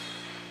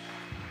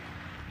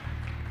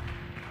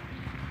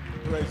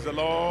Praise the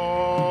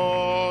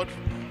Lord.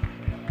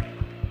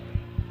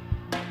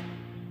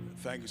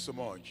 Thank you so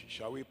much.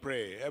 Shall we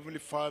pray? Heavenly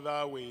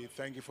Father, we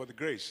thank you for the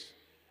grace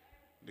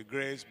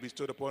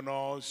bestowed upon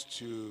us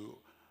to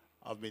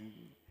have been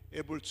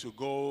able to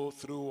go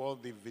through all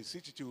the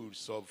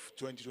vicissitudes of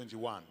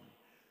 2021.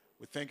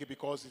 We thank you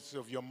because it's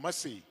of your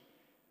mercy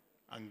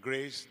and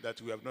grace that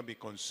we have not been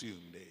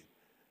consumed.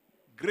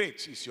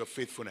 Great is your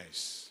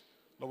faithfulness.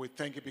 Lord, we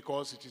thank you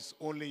because it is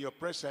only in your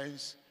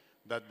presence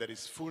that there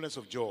is fullness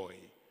of joy.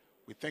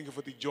 We thank you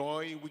for the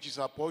joy which is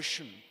our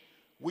portion,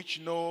 which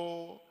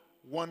no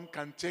one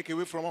can take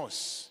away from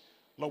us.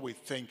 Lord, we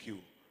thank you.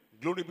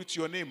 Glory be to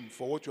your name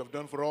for what you have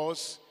done for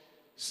us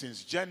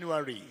since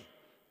January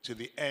to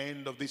the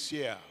end of this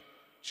year.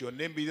 To your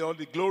name be all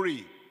the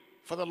glory.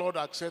 Father, Lord,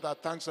 accept our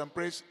thanks and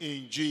praise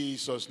in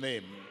Jesus'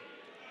 name.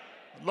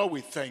 Lord,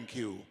 we thank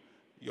you.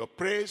 Your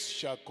praise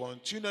shall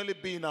continually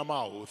be in our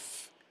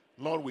mouth.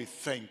 Lord, we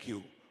thank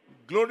you.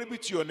 Glory be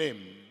to your name.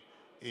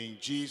 In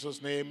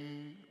Jesus'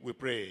 name we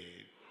pray.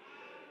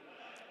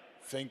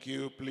 Thank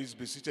you. Please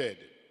be seated.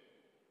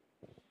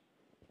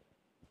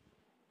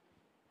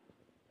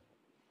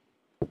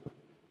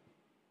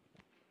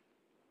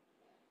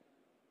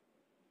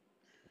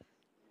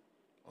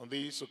 On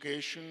this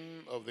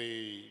occasion of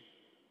the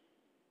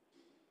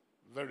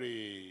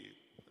very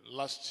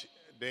last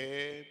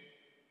day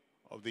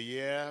of the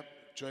year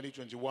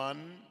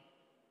 2021,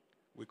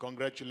 we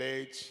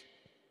congratulate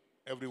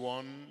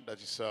everyone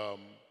that is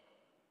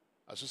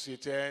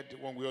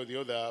associated one way or the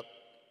other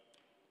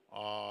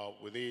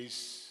with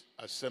this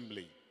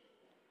assembly.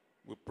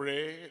 We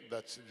pray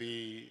that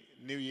the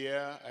new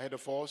year ahead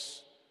of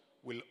us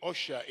will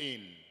usher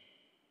in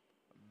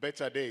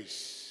better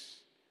days,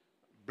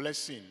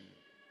 blessing,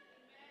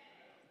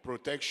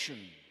 protection,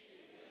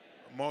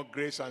 more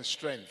grace and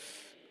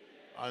strength,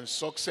 and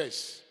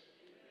success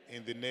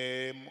in the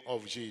name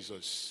of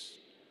Jesus.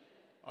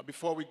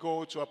 Before we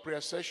go to our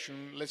prayer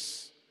session,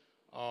 let's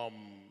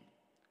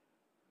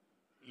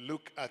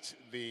look at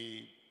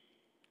the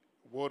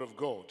Word of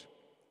God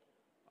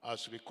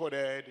as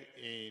recorded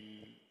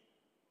in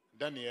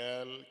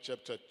Daniel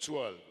chapter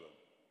 12.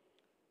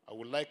 I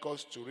would like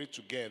us to read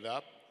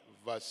together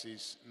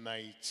verses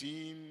 9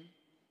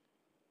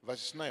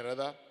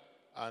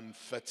 and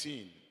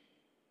 13.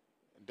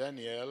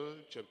 Daniel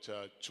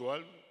chapter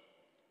 12.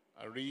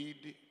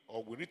 We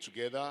read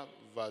together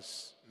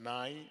verse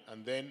 9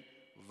 and then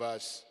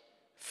verse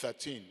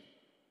 13.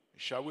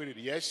 Shall we read?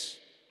 Yes.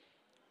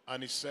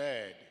 And he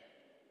said,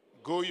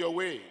 "Go your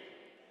way,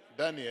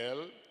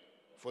 Daniel,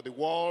 for the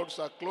words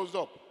are closed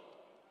up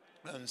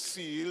and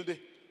sealed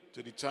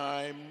to the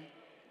time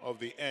of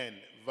the end."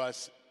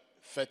 Verse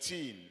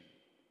 13.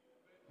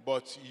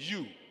 "But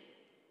you,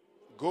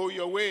 go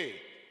your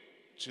way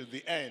to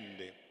the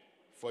end,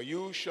 for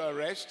you shall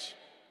rest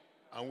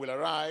and will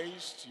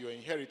arise to your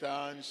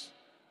inheritance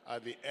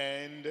at the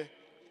end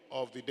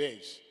of the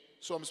days."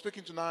 So I'm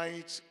speaking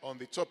tonight on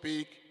the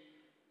topic,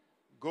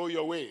 go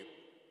your way.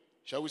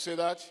 Shall we say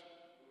that?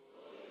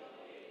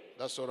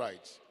 That's all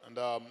right. And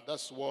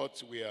that's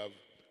what we have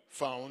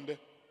found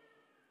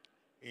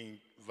in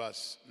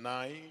verse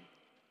 9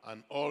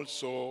 and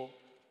also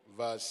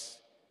verse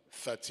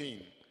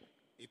 13.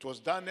 It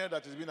was Daniel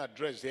that is being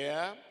addressed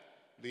here.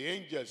 The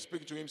angel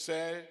speaking to him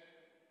said,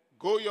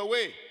 "Go your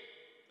way,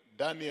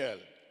 Daniel,"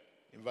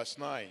 in verse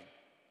 9.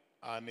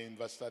 And in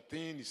verse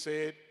 13 he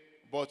said,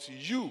 "But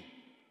you,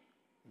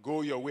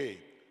 go your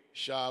way."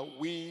 Shall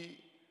we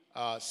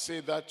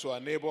say that to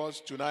our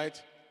neighbors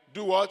tonight?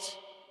 Do what?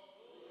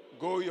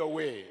 Go your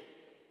way.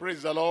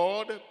 Praise the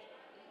Lord.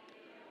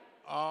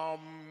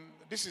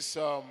 This is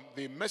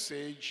the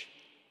message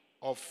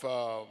of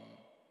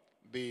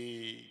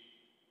the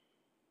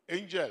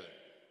angel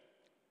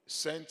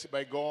sent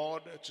by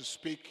God to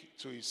speak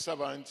to his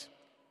servant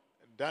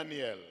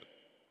Daniel.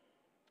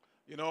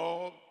 You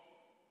know,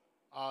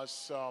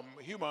 as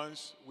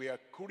humans, we are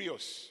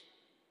curious.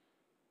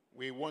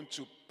 We want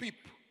to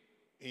peep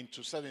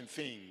into certain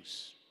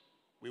things.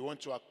 We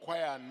want to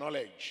acquire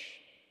knowledge.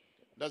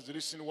 That's the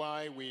reason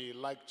why we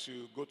like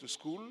to go to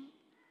school.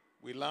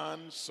 We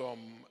learn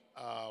some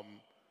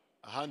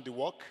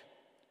handiwork.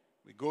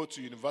 We go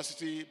to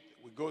university.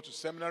 We go to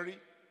seminary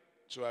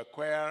to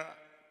acquire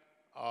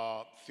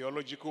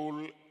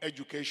theological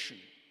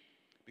education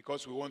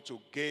because we want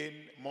to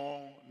gain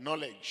more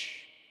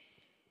knowledge.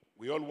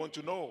 We all want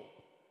to know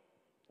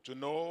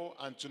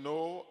and to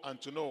know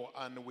and to know,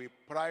 and we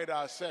pride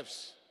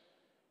ourselves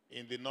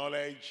in the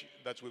knowledge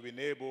that we've been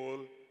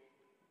able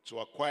to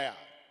acquire.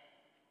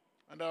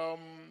 And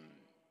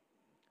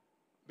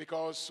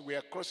because we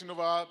are crossing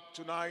over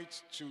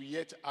tonight to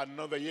yet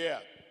another year,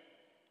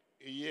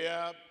 a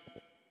year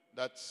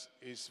that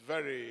is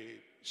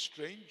very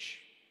strange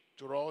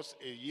to us,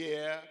 a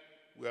year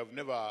we have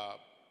never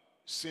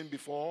seen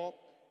before,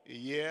 a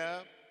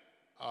year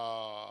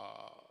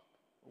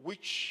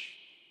which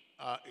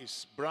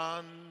is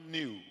brand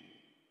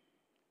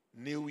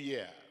new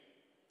year.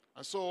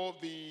 And so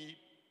the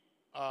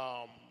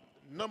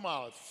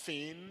normal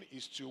thing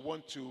is to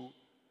want to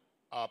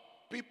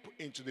peep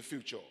into the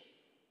future.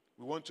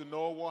 We want to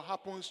know what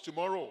happens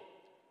tomorrow,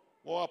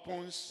 what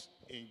happens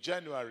in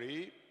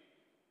January,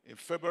 in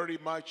February,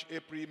 March,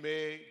 April,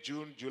 May,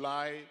 June,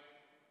 July,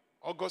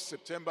 August,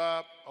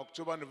 September,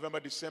 October, November,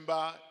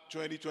 December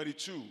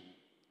 2022.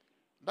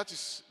 That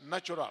is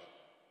natural,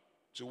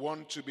 to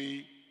want to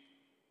be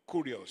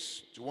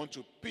curious, to want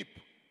to peep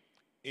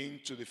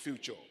into the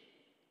future.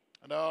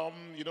 And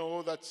you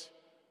know that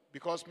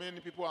because many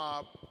people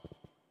are,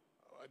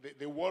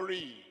 they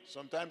worry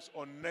sometimes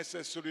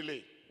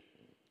unnecessarily.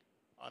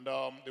 And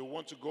they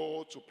want to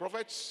go to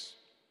prophets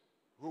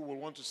who will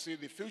want to see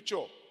the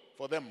future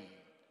for them.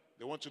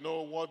 They want to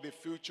know what the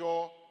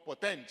future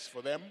portends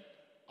for them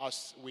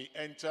as we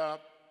enter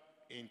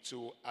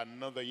into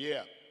another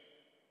year.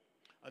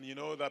 And you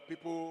know that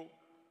people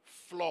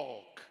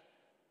flock.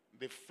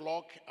 They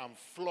flock and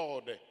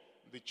flood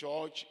the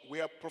church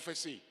where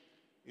prophecy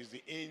is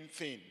the in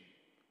thing.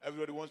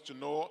 Everybody wants to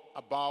know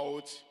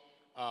about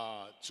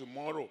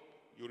tomorrow.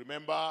 You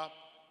remember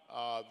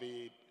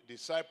the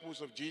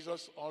disciples of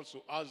Jesus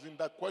also asked him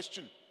that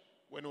question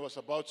when he was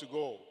about to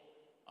go.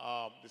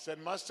 They said,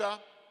 Master,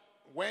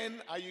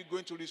 when are you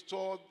going to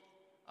restore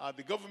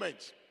the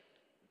government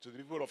to the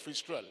people of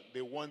Israel?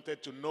 They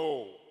wanted to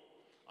know.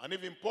 And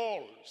even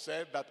Paul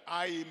said that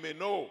I may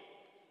know.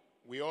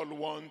 We all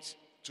want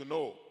to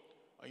know.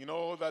 And you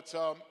know that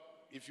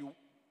if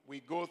we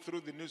go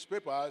through the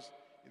newspapers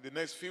in the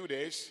next few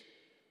days,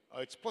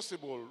 it's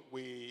possible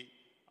we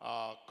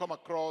come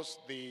across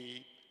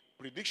the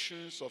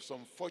predictions of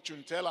some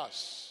fortune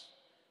tellers.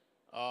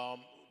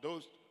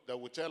 Those that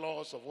will tell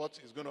us of what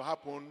is going to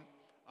happen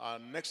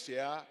next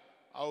year,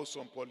 how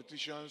some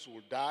politicians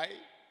will die,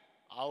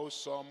 how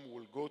some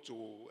will go to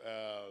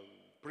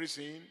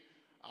prison,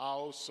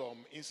 how some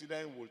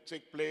incident will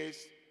take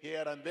place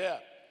here and there.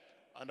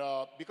 And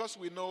because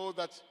we know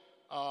that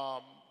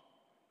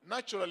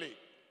naturally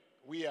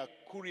we are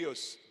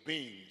curious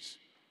beings,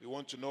 we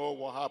want to know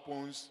what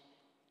happens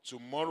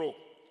tomorrow.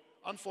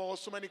 And for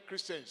so many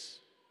Christians,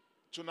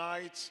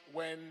 tonight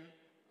when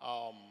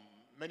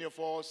many of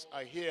us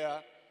are here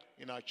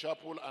in our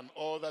chapel and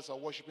others are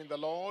worshiping the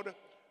Lord,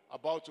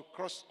 about to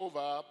cross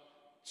over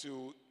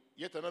to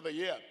yet another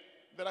year,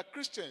 there are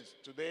Christians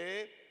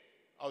today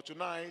or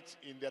tonight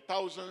in their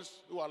thousands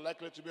who are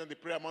likely to be on the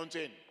prayer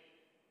mountain.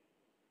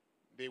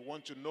 They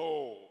want to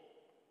know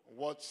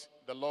what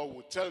the Lord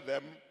will tell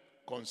them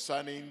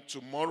concerning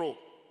tomorrow.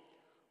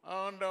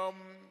 And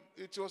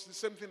it was the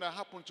same thing that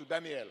happened to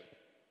Daniel.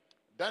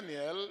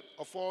 Daniel,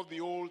 of all the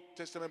Old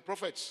Testament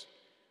prophets,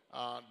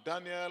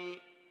 Daniel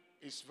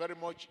is very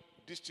much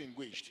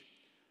distinguished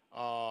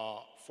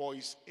for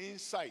his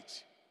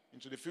insight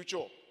into the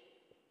future.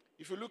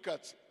 If you look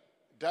at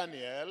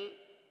Daniel,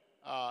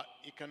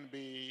 it can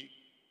be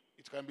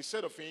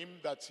said of him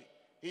that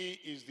he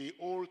is the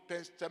Old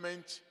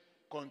Testament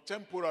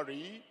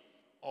contemporary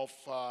of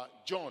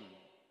John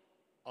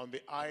on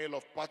the Isle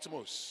of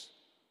Patmos.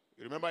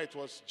 You remember it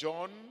was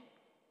John,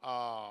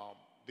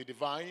 the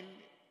divine,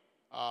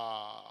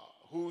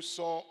 who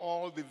saw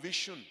all the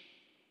vision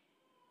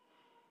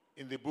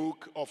in the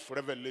book of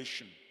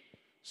Revelation.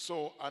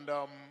 So, and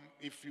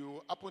if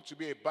you happen to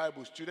be a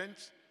Bible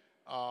student,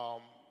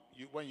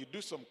 when you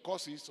do some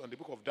courses on the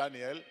book of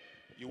Daniel,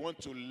 you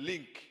want to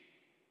link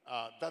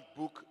that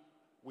book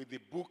with the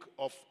book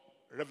of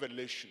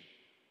Revelation.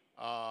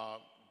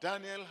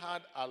 Daniel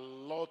had a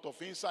lot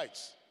of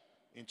insights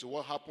into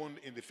what happened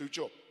in the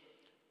future.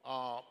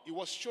 He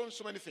was shown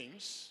so many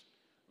things,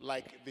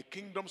 like the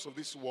kingdoms of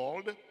this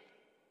world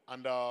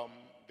and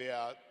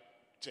their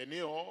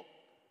tenure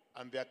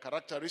and their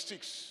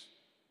characteristics.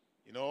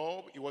 You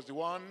know, he was the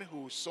one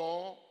who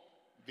saw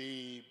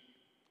the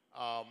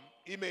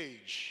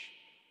image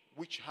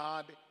which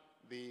had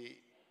the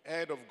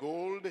head of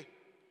gold,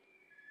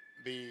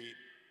 the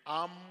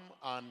arm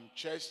and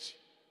chest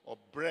or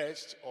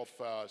breast of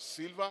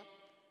silver,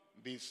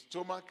 the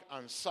stomach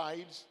and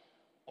sides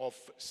of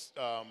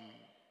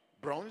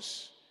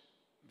bronze,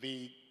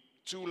 the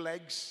two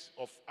legs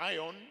of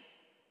iron,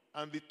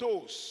 and the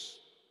toes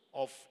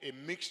of a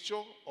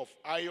mixture of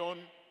iron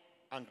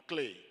and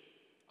clay.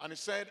 And he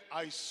said,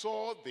 I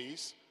saw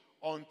this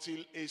until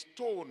a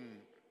stone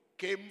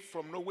came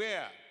from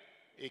nowhere.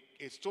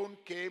 A stone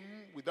came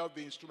without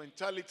the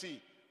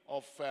instrumentality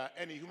of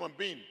any human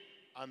being.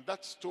 And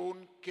that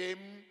stone came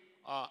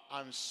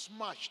and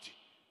smashed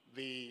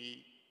the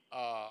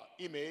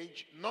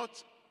image,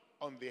 not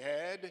on the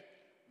head,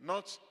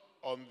 not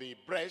on the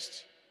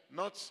breast,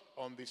 not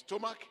on the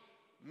stomach,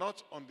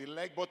 not on the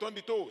leg, but on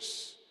the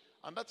toes.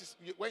 And that is,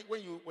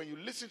 when you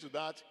listen to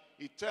that,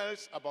 it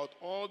tells about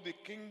all the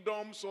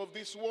kingdoms of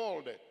this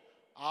world,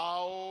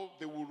 how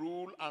they will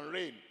rule and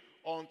reign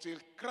until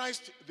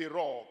Christ the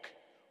rock,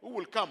 who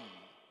will come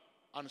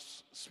and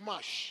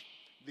smash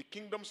the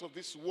kingdoms of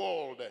this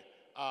world,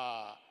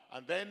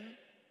 and then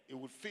it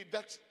will fill,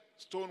 that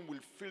stone will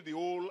fill the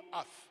whole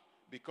earth,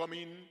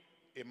 becoming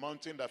a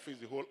mountain that fills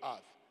the whole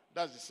earth.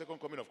 That's the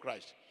second coming of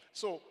Christ.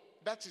 So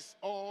that is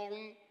all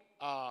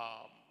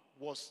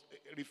was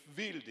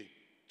revealed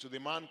to the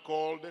man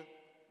called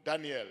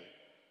Daniel.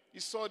 He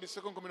saw the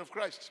second coming of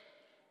Christ.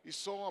 He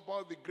saw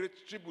about the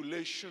great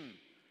tribulation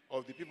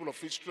of the people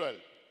of Israel.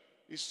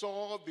 He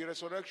saw the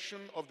resurrection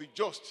of the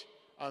just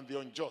and the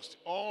unjust.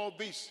 All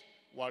these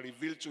were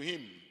revealed to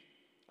him.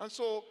 And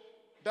so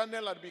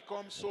Daniel had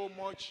become so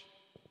much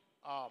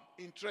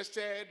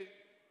interested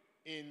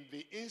in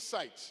the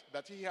insights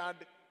that he had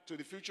to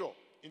the future,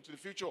 into the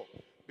future,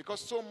 because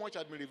so much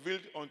had been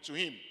revealed unto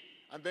him.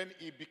 And then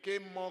he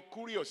became more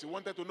curious. He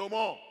wanted to know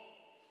more.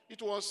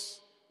 It was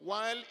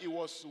while he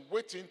was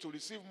waiting to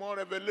receive more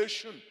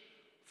revelation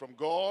from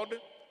God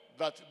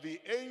that the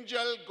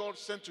angel God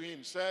sent to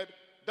him said,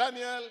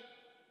 Daniel,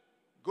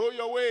 go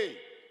your way.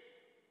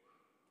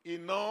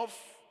 Enough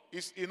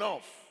is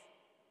enough.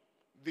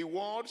 The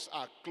words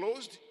are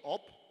closed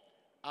up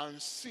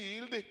and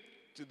sealed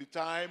to the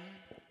time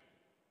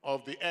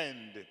of the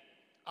end.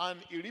 And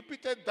he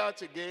repeated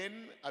that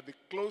again at the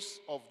close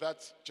of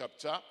that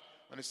chapter.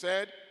 And he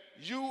said,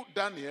 you,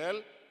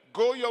 Daniel,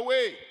 go your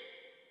way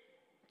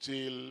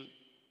till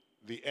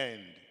the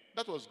end.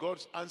 That was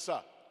God's answer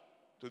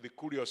to the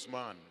curious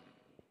man.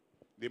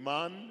 The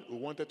man who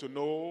wanted to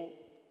know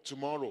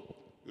tomorrow.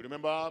 You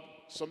remember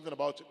something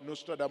about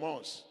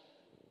Nostradamus,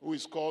 who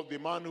is called the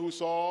man who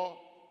saw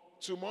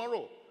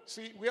tomorrow.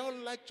 See, we all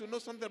like to know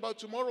something about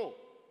tomorrow,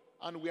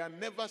 and we are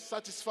never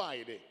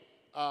satisfied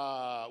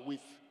with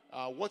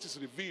what is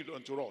revealed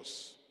unto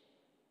us.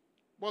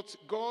 But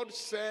God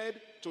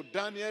said to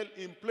Daniel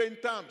in plain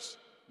terms,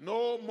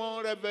 no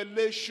more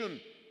revelation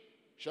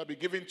shall be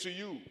given to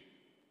you.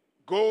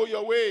 Go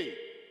your way,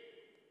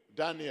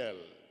 Daniel.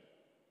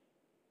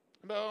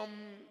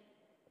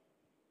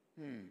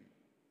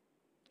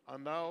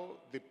 And now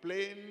the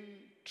plain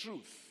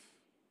truth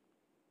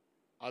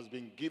has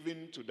been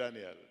given to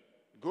Daniel.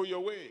 Go your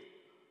way.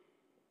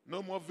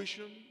 No more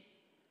vision,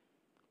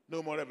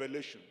 no more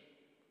revelation.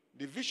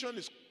 The vision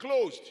is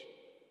closed.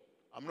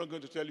 I'm not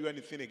going to tell you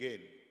anything again,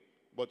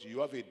 but you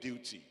have a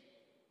duty.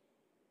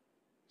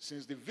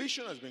 Since the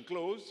vision has been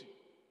closed,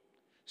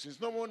 since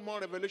no more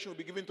revelation will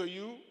be given to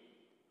you,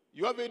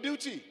 you have a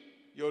duty.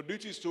 Your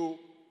duty is to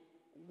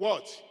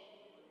what?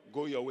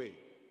 Go your way.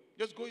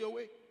 Just go your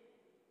way.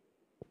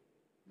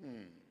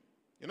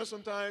 You know,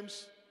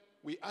 sometimes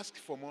we ask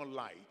for more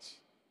light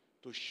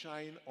to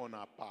shine on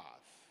our path.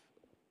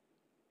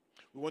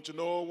 We want to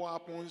know what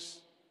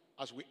happens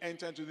as we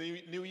enter into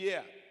the new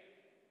year.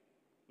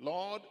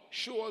 Lord,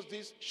 show us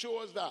this,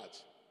 show us that.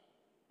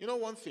 You know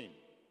one thing,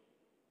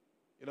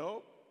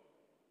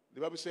 the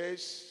Bible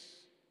says,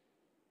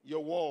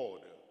 your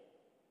word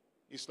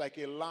is like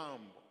a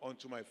lamp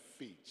unto my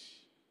feet.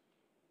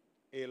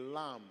 A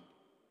lamp.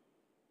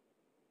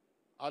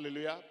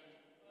 Hallelujah.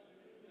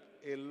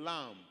 A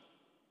lamp.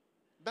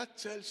 That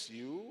tells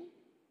you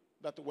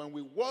that when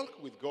we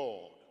walk with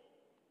God,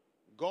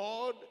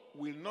 God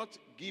will not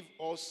give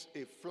us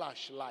a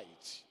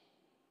flashlight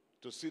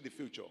to see the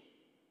future.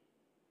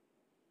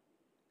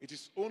 It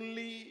is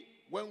only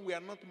when we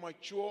are not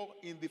mature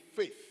in the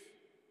faith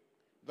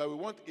that we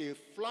want a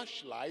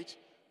flashlight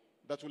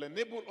that will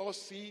enable us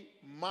to see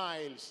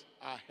miles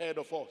ahead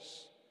of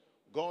us.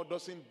 God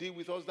doesn't deal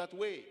with us that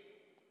way.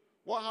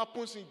 What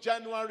happens in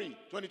January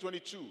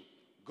 2022,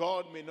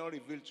 God may not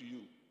reveal to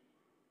you.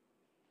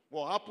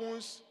 What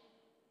happens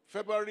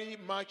February,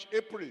 March,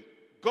 April,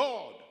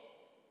 God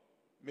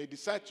may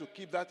decide to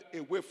keep that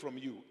away from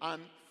you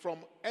and from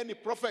any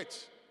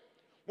prophet.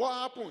 What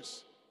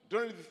happens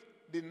during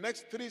the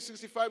next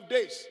 365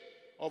 days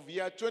of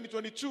year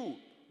 2022,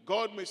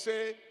 God may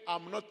say,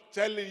 I'm not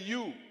telling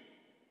you.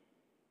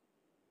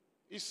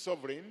 He's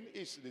sovereign.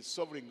 He's the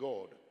sovereign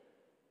God.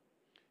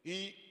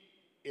 He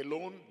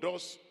alone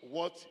does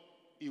what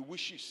he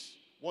wishes,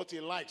 what he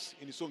likes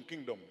in his own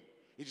kingdom.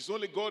 It is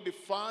only God the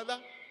Father,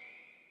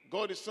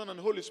 God the Son, and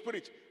Holy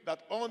Spirit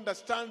that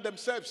understand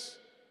themselves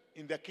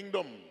in their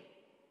kingdom.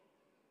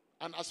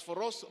 And as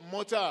for us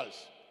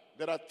mortals,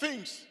 there are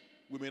things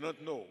we may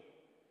not know.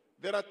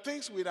 There are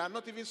things we are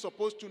not even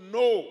supposed to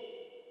know.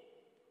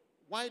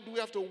 Why do we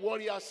have to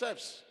worry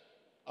ourselves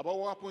about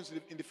what happens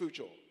in the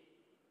future?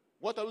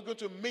 What are we going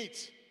to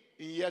meet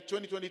in year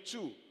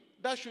 2022?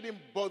 That shouldn't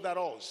bother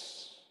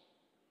us.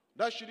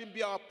 That shouldn't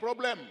be our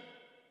problem.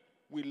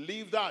 We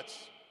leave that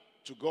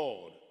to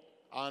God.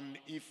 And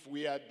if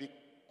we are the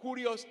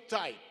curious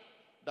type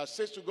that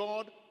says to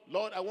God,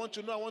 Lord, I want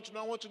to know, I want to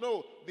know, I want to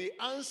know, the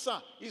answer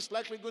He's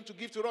likely going to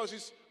give to us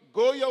is,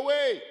 go your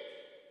way.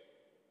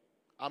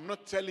 I'm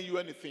not telling you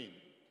anything.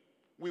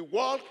 We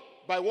walk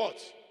by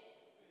what?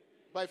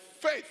 By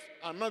faith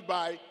and not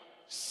by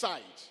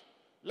sight.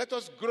 Let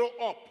us grow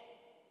up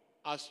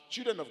as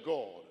children of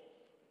God.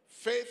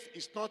 Faith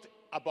is not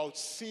about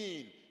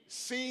seeing.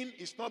 Seeing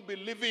is not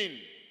believing.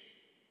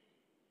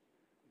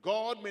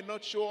 God may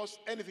not show us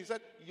anything. He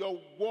said, your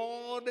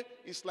word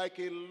is like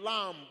a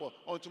lamp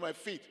unto my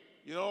feet.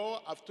 You know,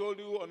 I've told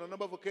you on a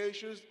number of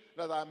occasions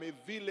that I'm a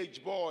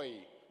village boy,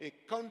 a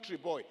country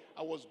boy.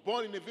 I was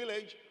born in a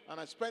village, and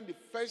I spent the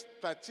first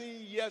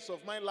 13 years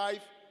of my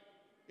life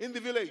in the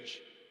village.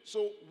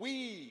 So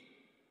we,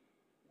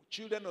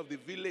 children of the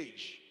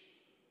village,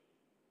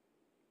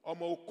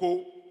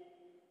 Omoko,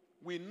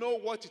 we know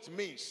what it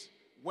means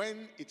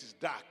when it is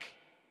dark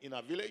in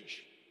a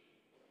village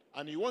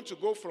and you want to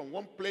go from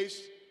one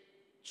place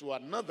to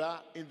another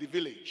in the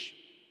village.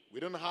 We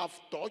don't have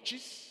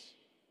torches,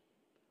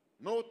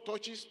 no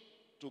torches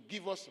to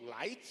give us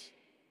light.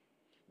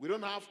 We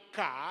don't have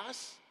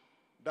cars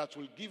that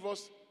will give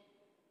us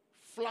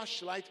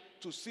flashlight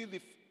to see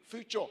the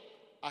future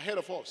ahead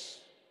of us.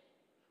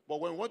 But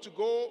when we want to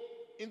go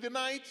in the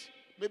night,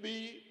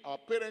 maybe our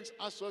parents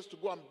ask us to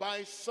go and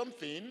buy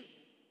something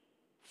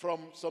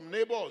from some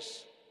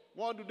neighbors.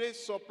 What do they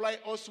supply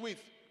us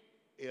with?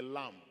 A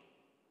lamp.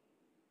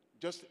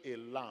 Just a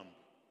lamp.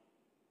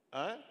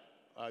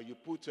 You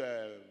put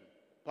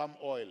palm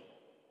oil.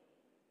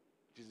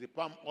 It is the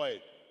palm oil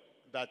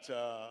that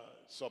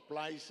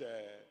supplies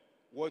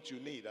what you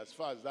need as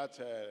far as that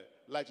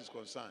light is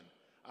concerned.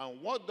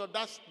 And what does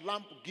that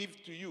lamp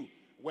give to you?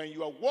 When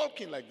you are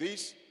walking like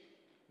this,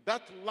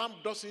 that lamp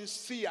doesn't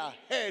see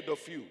ahead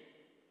of you.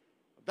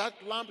 That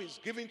lamp is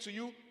given to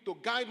you to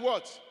guide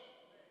what?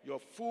 Your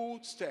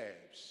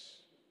footsteps.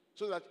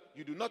 So that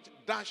you do not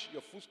dash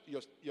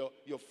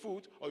your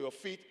foot or your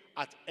feet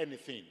at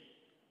anything.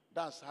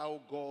 That's how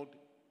God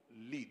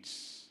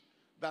leads.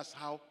 That's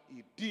how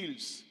he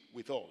deals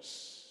with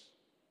us.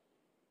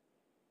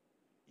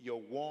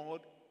 Your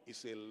word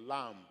is a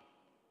lamp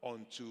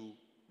unto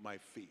my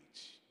feet.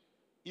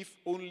 If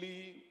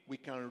only we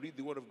can read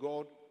the word of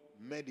God,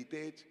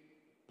 meditate,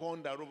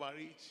 ponder over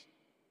it,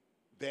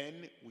 then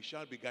we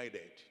shall be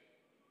guided.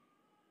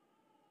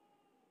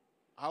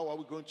 How are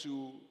we going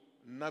to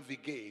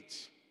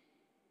navigate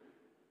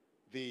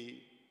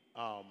the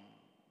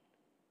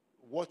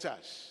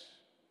waters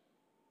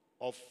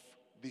of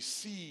the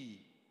sea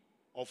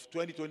of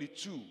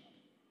 2022?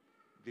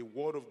 The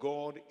word of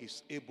God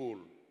is able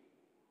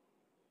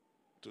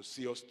to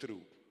see us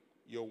through.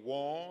 Your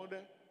word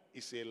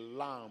is a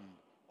lamp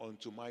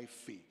unto my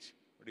feet.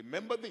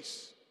 Remember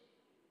this,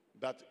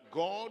 that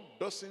God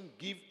doesn't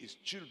give his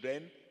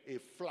children a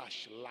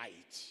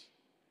flashlight.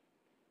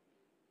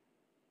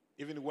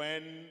 Even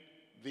when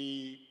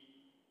the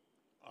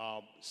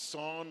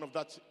son of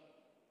that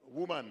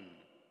woman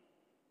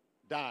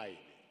died,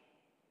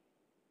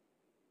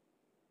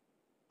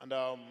 and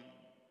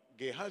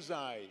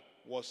Gehazi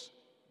was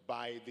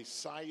by the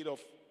side of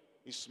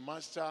his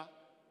master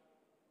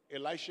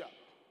Elisha,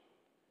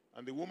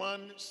 and the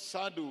woman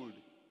saddled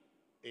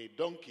a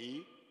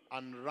donkey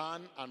and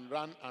ran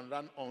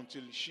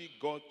until she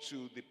got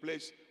to the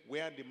place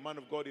where the man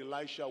of God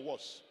Elisha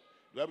was.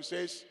 The Bible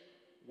says,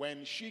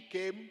 when she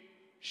came,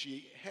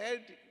 she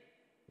held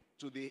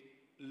to the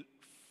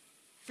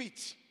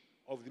feet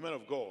of the man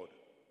of God.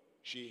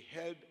 She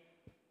held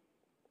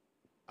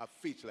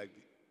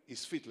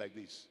his feet like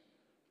this.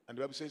 And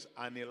the Bible says,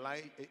 and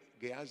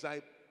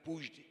Gehazi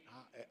pushed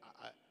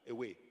her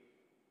away.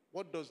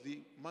 What does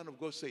the man of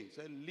God say? He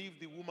said, leave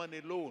the woman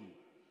alone.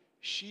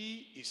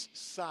 She is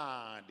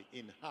sad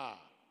in her,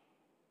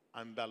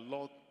 and the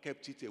Lord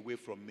kept it away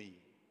from me.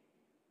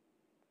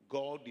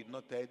 God did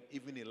not tell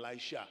even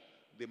Elisha,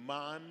 the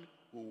man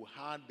who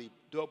had the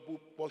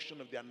double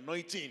portion of the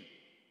anointing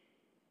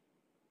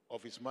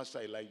of his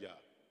master Elijah.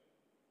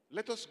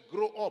 Let us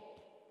grow up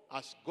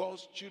as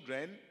God's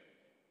children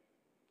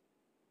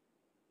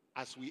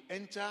as we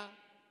enter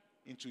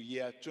into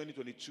year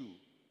 2022.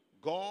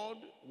 God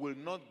will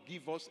not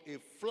give us a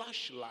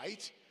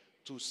flashlight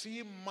to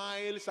see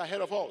miles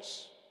ahead of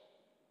us,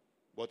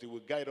 but he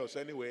will guide us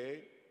anyway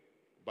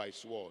by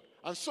his word.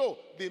 And so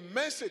the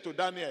message to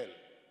Daniel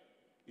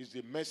is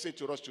the message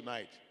to us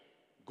tonight.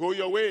 Go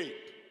your way.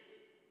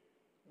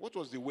 What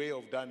was the way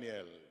of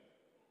Daniel?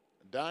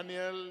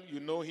 Daniel, you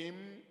know him,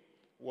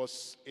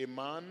 was a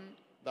man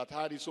that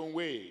had his own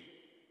way.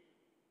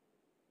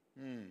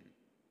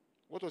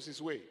 What was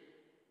his way?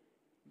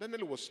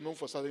 Daniel was known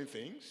for certain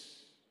things.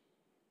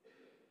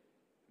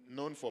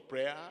 Known for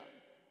prayer.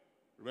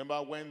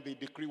 Remember when the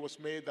decree was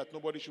made that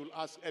nobody should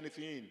ask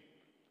anything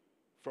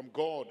from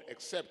God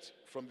except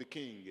from the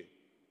king.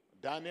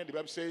 Daniel, the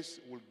Bible says,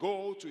 will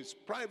go to his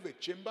private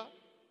chamber,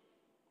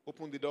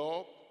 open the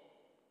door,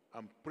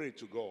 and pray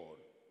to God.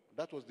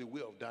 That was the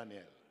way of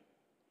Daniel.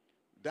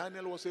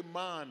 Daniel was a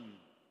man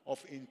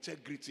of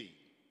integrity.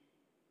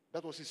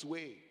 That was his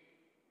way.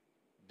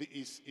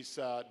 His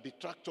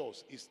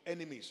detractors, his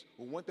enemies,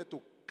 who wanted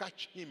to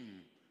catch him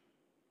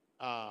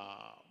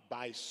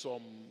by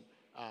some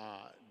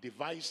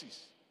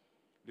devices.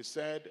 They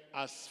said,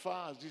 as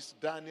far as this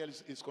Daniel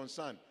is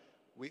concerned,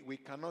 we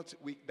cannot,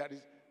 that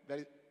is,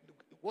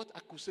 what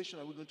accusation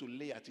are we going to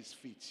lay at his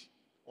feet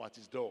or at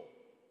his door?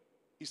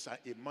 He's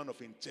a man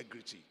of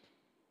integrity.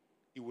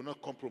 He will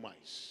not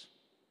compromise.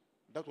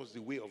 That was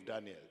the way of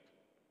Daniel.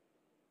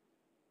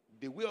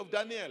 The way of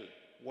Daniel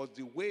was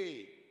the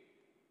way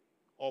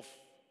of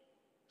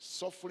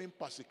suffering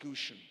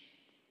persecution,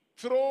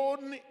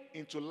 thrown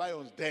into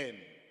lion's den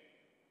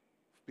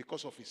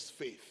because of his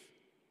faith.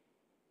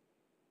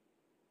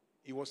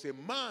 He was a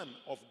man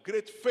of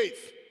great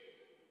faith.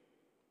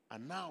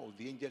 And now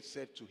the angel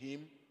said to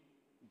him,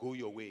 go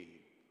your way.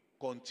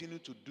 Continue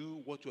to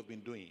do what you have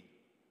been doing.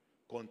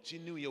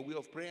 Continue your way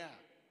of prayer,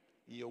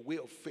 in your way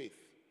of faith,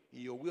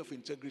 in your way of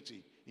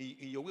integrity,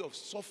 in your way of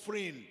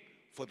suffering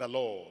for the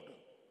Lord,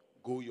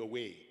 go your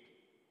way.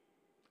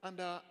 And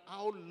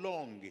how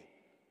long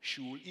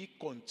should he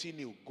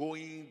continue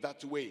going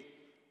that way?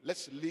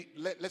 Let's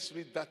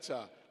read that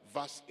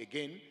verse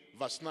again,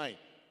 verse 9.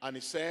 And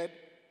he said,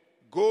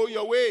 go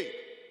your way,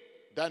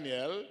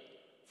 Daniel,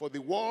 for the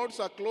words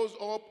are closed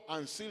up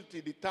and sealed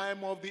till the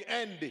time of the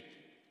end.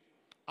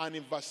 And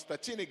in verse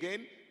 13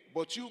 again,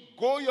 but you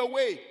go your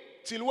way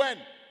till when?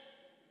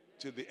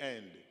 Till the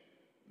end.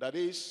 That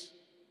is,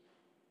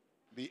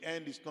 the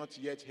end is not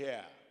yet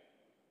here.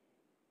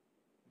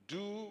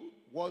 Do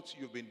what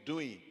you've been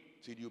doing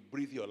till you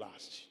breathe your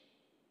last.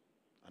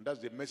 And that's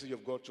the message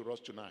of God to us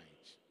tonight.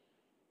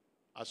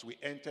 As we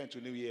enter into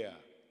New Year,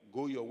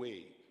 go your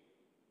way.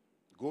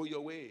 Go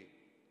your way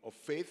of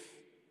faith,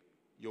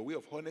 your way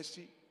of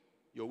honesty,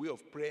 your way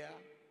of prayer,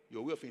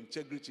 your way of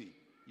integrity,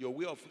 your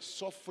way of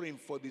suffering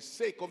for the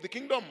sake of the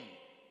kingdom.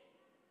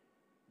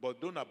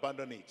 But don't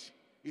abandon it.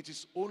 It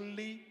is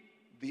only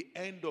the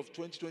end of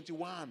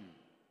 2021.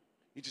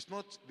 It is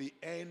not the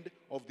end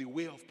of the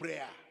way of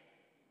prayer.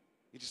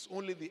 It is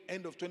only the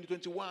end of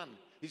 2021.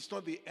 It's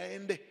not the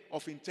end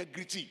of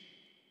integrity.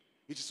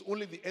 It is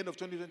only the end of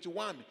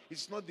 2021.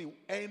 It's not the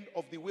end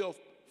of the way of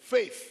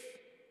faith.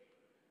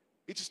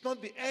 It is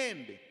not the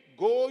end.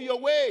 Go your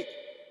way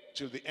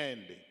till the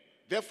end.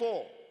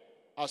 Therefore,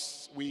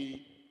 as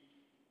we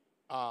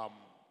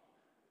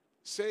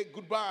say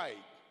goodbye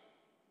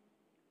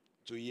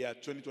to year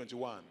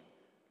 2021,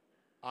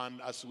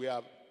 and as we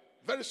are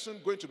very soon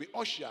going to be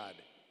ushered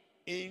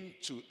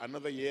into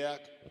another year,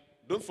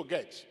 don't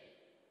forget,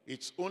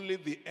 it's only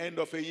the end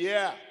of a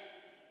year.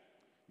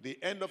 The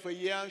end of a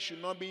year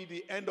should not be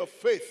the end of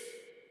faith.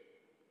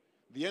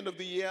 The end of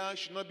the year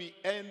should not be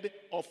end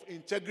of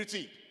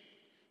integrity.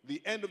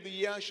 The end of the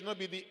year should not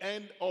be the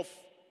end of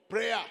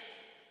prayer.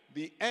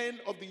 The end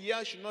of the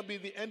year should not be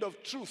the end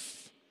of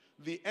truth.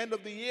 The end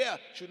of the year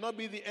should not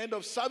be the end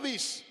of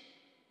service.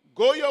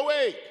 Go your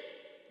way,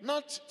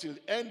 not till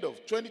the end of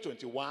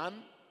 2021,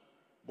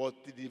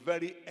 but to the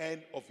very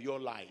end of your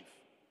life.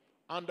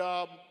 And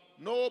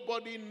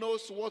nobody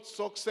knows what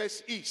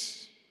success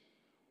is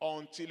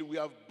until we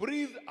have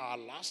breathed our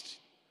last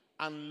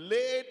and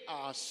laid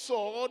our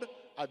sword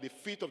at the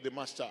feet of the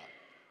master.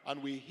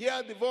 And we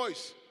hear the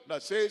voice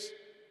that says,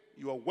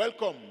 you are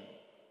welcome,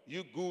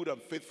 you good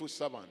and faithful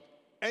servant.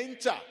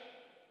 Enter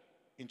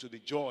into the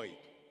joy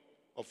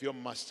of your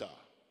master.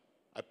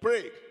 I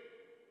pray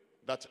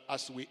that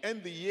as we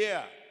end the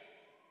year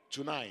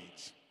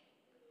tonight,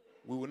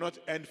 we will not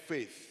end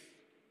faith.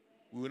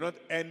 We will not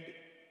end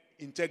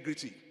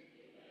integrity.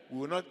 We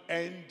will not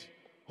end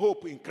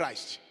hope in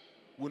Christ.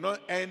 We will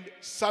not end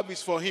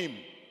service for him.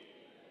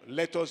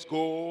 Let us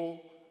go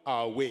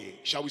our way.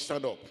 Shall we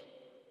stand up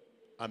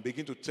and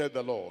begin to tell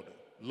the Lord,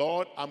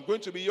 Lord, I'm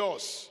going to be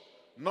yours,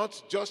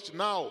 not just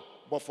now,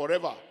 but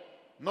forever.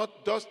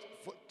 Not just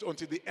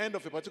until the end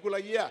of a particular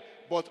year,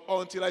 but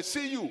until I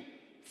see you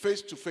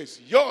face to face.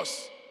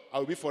 Yours, I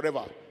will be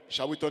forever.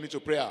 Shall we turn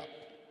into prayer?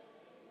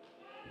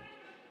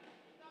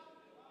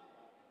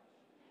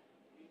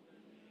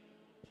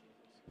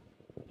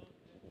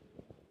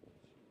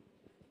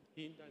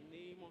 In the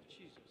name of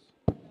Jesus,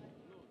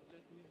 Lord,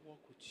 let me walk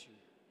with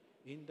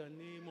you. In the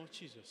name of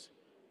Jesus,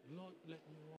 Lord, let me walk.